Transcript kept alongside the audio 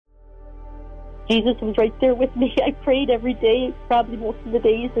Jesus was right there with me. I prayed every day, probably most of the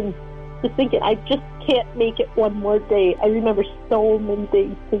days, and just thinking, I just can't make it one more day. I remember so many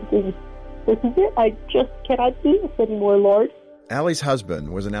days thinking, this is it. I just cannot do this anymore, Lord. Allie's husband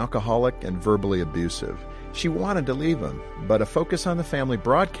was an alcoholic and verbally abusive. She wanted to leave him, but a Focus on the Family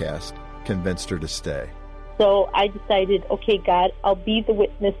broadcast convinced her to stay. So I decided, okay, God, I'll be the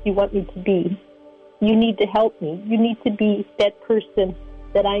witness you want me to be. You need to help me. You need to be that person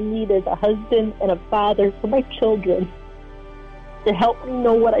that I need as a husband and a father for my children to help me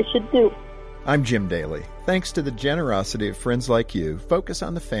know what I should do. I'm Jim Daly. Thanks to the generosity of friends like you, Focus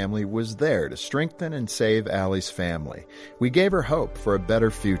on the Family was there to strengthen and save Allie's family. We gave her hope for a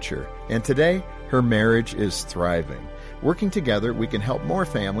better future, and today her marriage is thriving. Working together, we can help more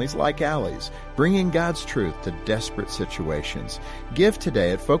families like Allie's, bringing God's truth to desperate situations. Give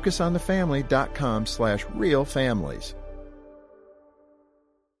today at focusonthefamily.com/realfamilies.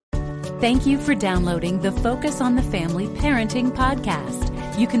 Thank you for downloading the Focus on the Family Parenting Podcast.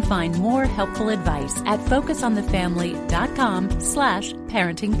 You can find more helpful advice at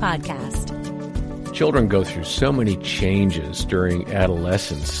focusonthefamily.com/parenting podcast. Children go through so many changes during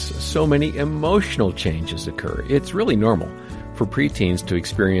adolescence. So many emotional changes occur. It's really normal for preteens to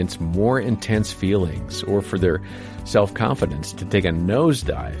experience more intense feelings or for their self-confidence to take a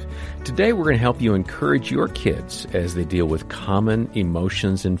nosedive. Today, we're going to help you encourage your kids as they deal with common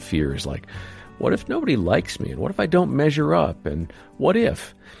emotions and fears like, what if nobody likes me? And what if I don't measure up? And what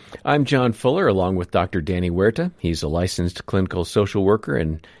if? I'm John Fuller, along with Dr. Danny Huerta. He's a licensed clinical social worker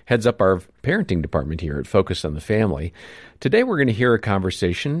and heads up our parenting department here at Focus on the Family. Today, we're going to hear a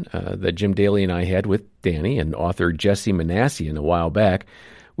conversation that Jim Daly and I had with Danny and author Jesse Manassian a while back.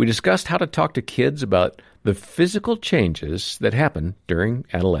 We discussed how to talk to kids about the physical changes that happen during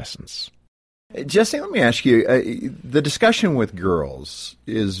adolescence. Jesse, let me ask you, the discussion with girls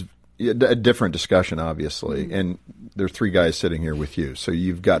is a different discussion, obviously, and there are three guys sitting here with you, so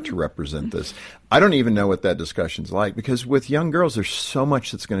you've got to represent this. I don't even know what that discussion's like, because with young girls, there's so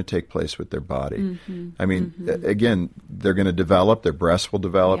much that's going to take place with their body. I mean, again, they're going to develop, their breasts will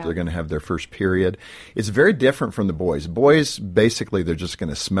develop, they're going to have their first period. It's very different from the boys. Boys, basically, they're just going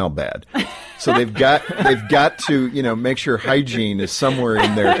to smell bad. So they've got to, make sure hygiene is somewhere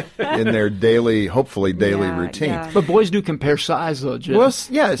in their daily, hopefully daily routine. Yeah. But boys do compare size, though, Jim. Well,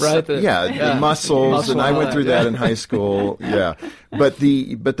 yes, right? The muscles, and I went through that in high school. Yeah, but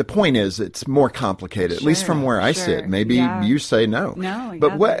the point is, it's more complicated, at least from where I sit. Maybe you say no. No,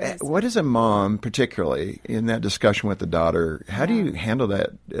 but what is a mom, particularly in that discussion with the daughter? How do you handle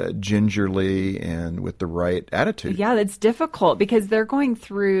that gingerly and with the right attitude? Yeah, that's difficult because they're going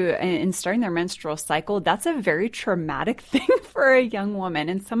through and starting their menstrual cycle. That's a very traumatic thing for a young woman,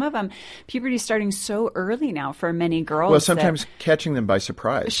 and some of them, puberty is starting so early now for many girls. Well, sometimes catching them by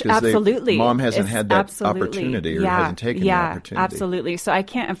surprise. Absolutely. Mom hasn't had that opportunity or hasn't taken the opportunity. Yeah, absolutely. So I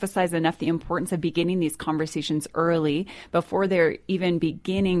can't emphasize enough the importance of beginning these conversations early before they're even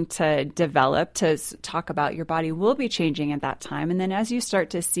beginning to develop, to talk about your body will be changing at that time. And then as you start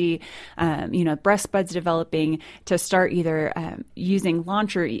to see, breast buds developing, to start either using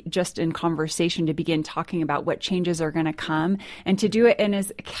launch or just in conversation to begin talking about what changes are going to come, and to do it in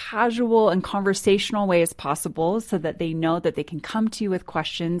as casual and conversational way as possible so that they know that they can come to you with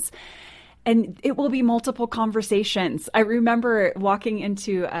questions. And it will be multiple conversations. I remember walking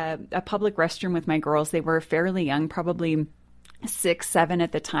into a public restroom with my girls. They were fairly young, probably 6, 7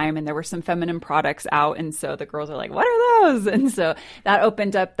 at the time, and there were some feminine products out, and so the girls are like, what are those? And so that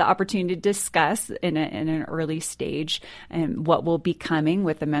opened up the opportunity to discuss in an early stage and what will be coming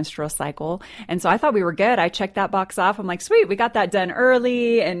with the menstrual cycle. And so I thought we were good. I checked that box off. I'm like, sweet, we got that done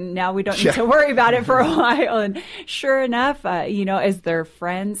early, and now we don't need to worry about it for a while. And sure enough, as their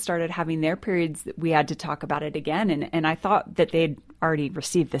friends started having their periods, we had to talk about it again, and I thought that they'd already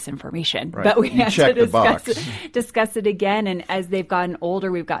received this information, but we had to discuss it again. And as they've gotten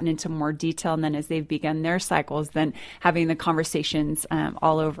older, we've gotten into more detail. And then as they've begun their cycles, then having the conversations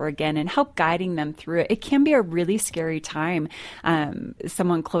all over again and help guiding them through it. It can be a really scary time.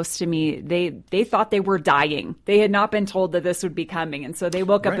 Someone close to me, they thought they were dying. They had not been told that this would be coming. And so they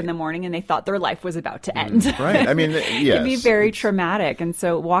woke up in the morning and they thought their life was about to end. Right. I mean, yes. It can be very traumatic. And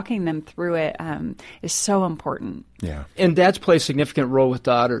so walking them through it is so important. Yeah. And dads play a significant role with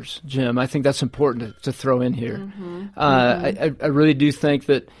daughters, Jim. I think that's important to throw in here. I really do think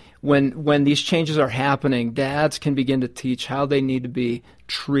that when these changes are happening, dads can begin to teach how they need to be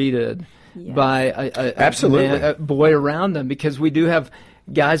treated by a boy around them, because we do have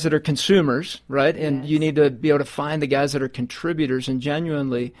guys that are consumers, right? And you need to be able to find the guys that are contributors and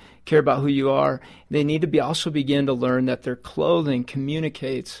genuinely care about who you are. They need to also begin to learn that their clothing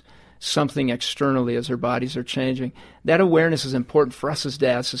communicates something externally as their bodies are changing. That awareness is important for us as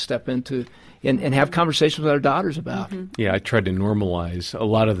dads to step into and have conversations with our daughters about. Yeah, I tried to normalize a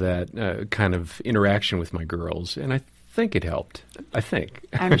lot of that kind of interaction with my girls, and I think it helped. I think.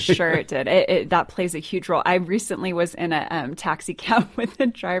 I'm sure it did. That plays a huge role. I recently was in a taxi cab with a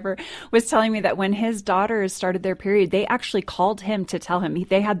driver was telling me that when his daughters started their period, they actually called him to tell him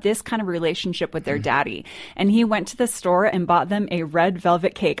they had this kind of relationship with their daddy. And he went to the store and bought them a red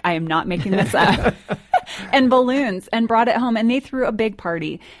velvet cake. I am not making this up. And balloons, and brought it home, and they threw a big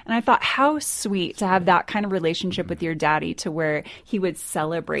party. And I thought, how sweet to have that kind of relationship with your daddy, to where he would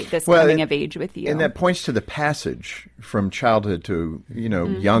celebrate this coming of age with you. And that points to the passage from childhood to,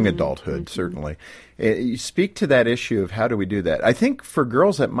 young adulthood, certainly. You speak to that issue of how do we do that. I think for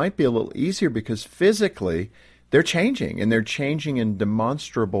girls that might be a little easier because physically they're changing, and they're changing in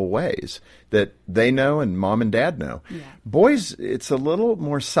demonstrable ways that they know and mom and dad know. Yeah. Boys, it's a little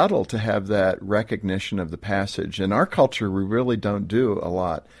more subtle to have that recognition of the passage. In our culture, we really don't do a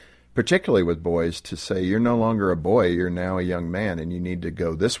lot, particularly with boys, to say, you're no longer a boy, you're now a young man, and you need to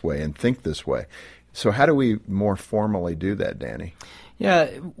go this way and think this way. So how do we more formally do that, Danny? Yeah,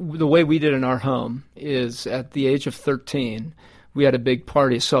 the way we did in our home is at the age of 13, we had a big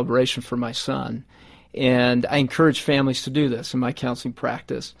party, a celebration for my son. And I encourage families to do this in my counseling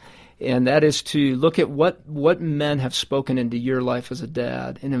practice. And that is to look at what men have spoken into your life as a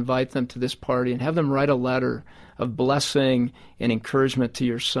dad and invite them to this party and have them write a letter of blessing and encouragement to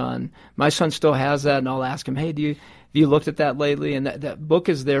your son. My son still has that, and I'll ask him, hey, have you looked at that lately? And that book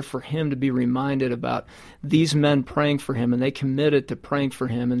is there for him to be reminded about these men praying for him, and they committed to praying for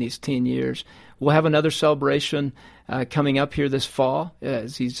him in these teen years. We'll have another celebration coming up here this fall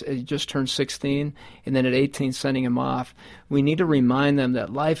as he just turned 16, and then at 18 sending him off. We need to remind them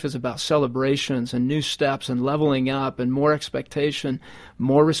that life is about celebrations and new steps and leveling up and more expectation,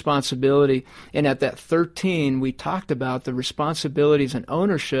 more responsibility. And at that 13, we talked about the responsibilities and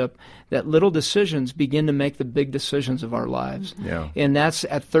ownership that little decisions begin to make the big decisions of our lives. Yeah. And that's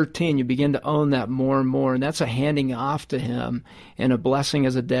at 13, you begin to own that more and more. And that's a handing off to him and a blessing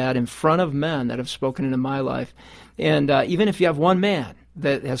as a dad in front of men that have spoken into my life. And even if you have one man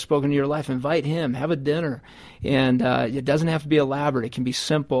that has spoken to your life, invite him, have a dinner. And it doesn't have to be elaborate. It can be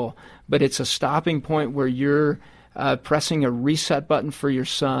simple, but it's a stopping point where you're pressing a reset button for your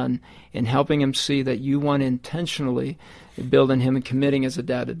son and helping him see that you want to intentionally build in him and committing as a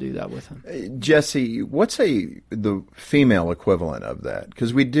dad to do that with him. Jesse, what's the female equivalent of that?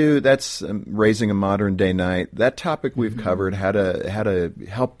 Because that's Raising a Modern Day Knight. That topic we've covered, how to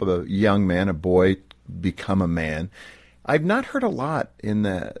help a young man, a boy, become a man. I've not heard a lot in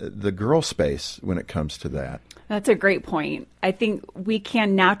the girl space when it comes to that. That's a great point. I think we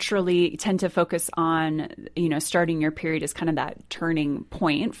can naturally tend to focus on, starting your period as kind of that turning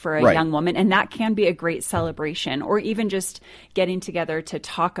point for a young woman. And that can be a great celebration, or even just getting together to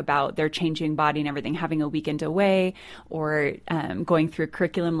talk about their changing body and everything, having a weekend away, or going through a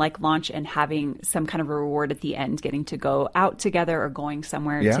curriculum like Launch and having some kind of a reward at the end, getting to go out together or going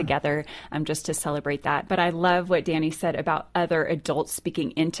somewhere together just to celebrate that. But I love what Danny said about other adults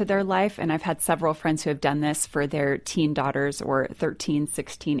speaking into their life. And I've had several friends who have done this for their teen daughters, or 13,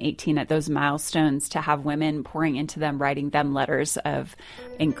 16, 18 at those milestones, to have women pouring into them, writing them letters of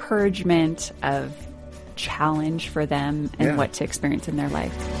encouragement, of challenge for them, and what to experience in their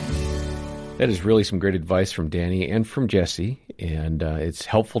life. That is really some great advice from Danny and from Jesse, and it's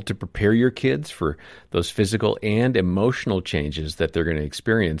helpful to prepare your kids for those physical and emotional changes that they're going to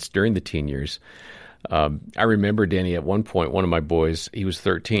experience during the teen years. I remember, Danny, at one point, one of my boys, he was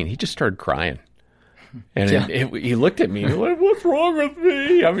 13, he just started crying. And he looked at me, like, what's wrong with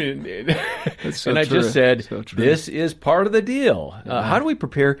me? I mean, and I just said, this is part of the deal. How do we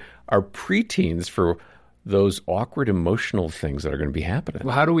prepare our preteens for those awkward emotional things that are going to be happening?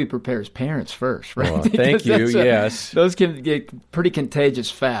 Well, how do we prepare as parents first, right? Well, thank you, yes. Those can get pretty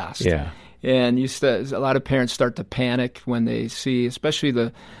contagious fast. Yeah. And a lot of parents start to panic when they see, especially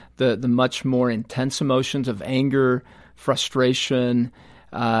the much more intense emotions of anger, frustration,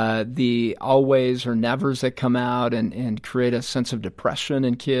 the always or nevers that come out and create a sense of depression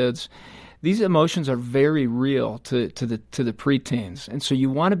in kids. These emotions are very real to the preteens, and so you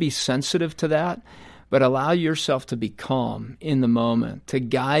want to be sensitive to that, but allow yourself to be calm in the moment to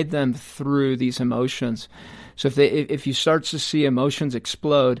guide them through these emotions. So if you start to see emotions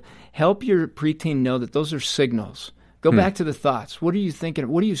explode, help your preteen know that those are signals. Go back to the thoughts. What are you thinking?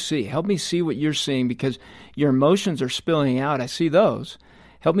 What do you see? Help me see what you're seeing, because your emotions are spilling out. I see those.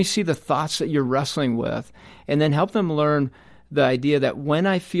 Help me see the thoughts that you're wrestling with, and then help them learn the idea that when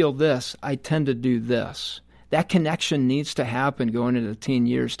I feel this, I tend to do this. That connection needs to happen going into the teen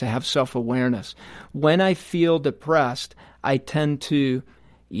years to have self-awareness. When I feel depressed, I tend to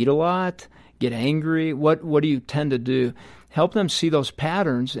eat a lot, get angry. What do you tend to do? Help them see those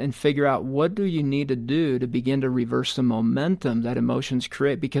patterns and figure out what do you need to do to begin to reverse the momentum that emotions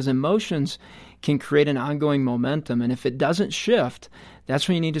create, because emotions can create an ongoing momentum. And if it doesn't shift, that's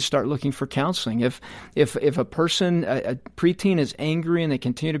when you need to start looking for counseling. If a person, a preteen, is angry and they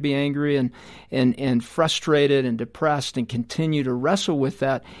continue to be angry and frustrated and depressed and continue to wrestle with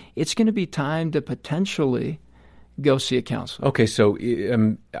that, it's going to be time to potentially go see a counselor. Okay, so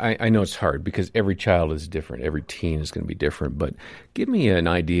I know it's hard because every child is different. Every teen is going to be different. But give me an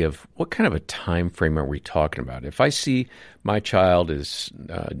idea of what kind of a time frame are we talking about? If I see my child is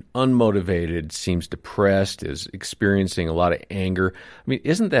unmotivated, seems depressed, is experiencing a lot of anger, I mean,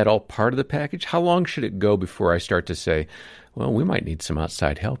 isn't that all part of the package? How long should it go before I start to say, well, we might need some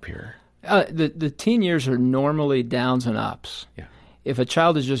outside help here? The teen years are normally downs and ups. Yeah. If a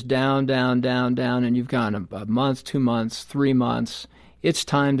child is just down, and you've gone a month, 2 months, 3 months, it's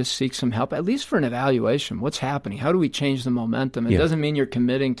time to seek some help, at least for an evaluation. What's happening? How do we change the momentum? It doesn't mean you're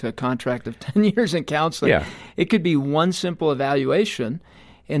committing to a contract of 10 years in counseling. Yeah. It could be one simple evaluation,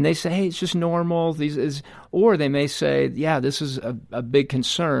 and they say, hey, it's just normal. Or they may say, yeah, this is a big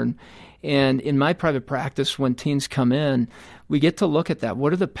concern. And in my private practice, when teens come in, we get to look at that.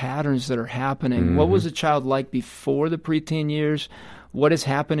 What are the patterns that are happening? Mm-hmm. What was a child like before the preteen years? What has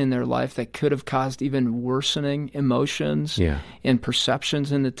happened in their life that could have caused even worsening emotions and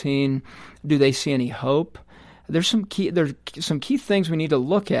perceptions in the teen? Do they see any hope? There's some key things we need to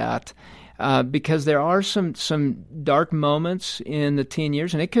look at because there are some dark moments in the teen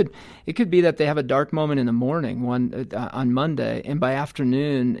years, and it could be that they have a dark moment in the morning, on Monday, and by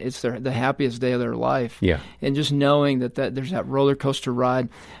afternoon it's the happiest day of their life. Yeah. And just knowing that there's that roller coaster ride,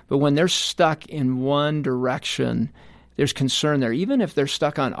 but when they're stuck in one direction, there's concern there. Even if they're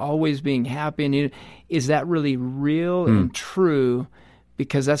stuck on always being happy, and is that really real and true?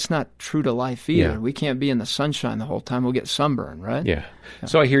 Because that's not true to life either. Yeah. We can't be in the sunshine the whole time. We'll get sunburned, right? Yeah.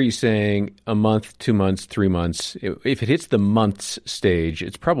 So I hear you saying a month, 2 months, 3 months. If it hits the months stage,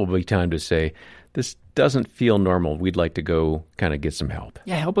 it's probably time to say, this doesn't feel normal. We'd like to go kind of get some help.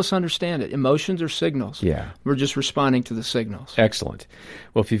 Yeah, help us understand it. Emotions are signals. Yeah. We're just responding to the signals. Excellent.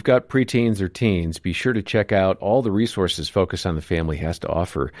 Well, if you've got preteens or teens, be sure to check out all the resources Focus on the Family has to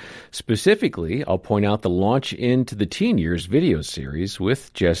offer. Specifically, I'll point out the Launch into the Teen Years video series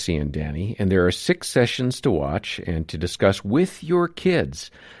with Jesse and Danny, and there are 6 sessions to watch and to discuss with your kids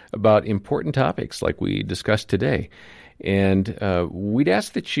about important topics like we discussed today. And we'd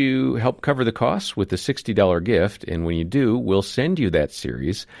ask that you help cover the costs with a $60 gift. And when you do, we'll send you that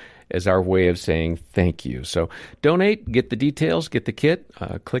series as our way of saying thank you. So donate, get the details, get the kit,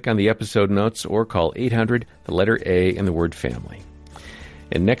 click on the episode notes, or call 800, the letter A, and the word family.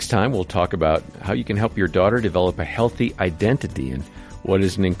 And next time, we'll talk about how you can help your daughter develop a healthy identity in what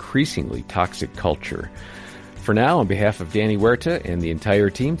is an increasingly toxic culture. For now, on behalf of Danny Huerta and the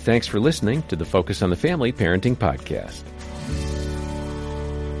entire team, thanks for listening to the Focus on the Family Parenting Podcast.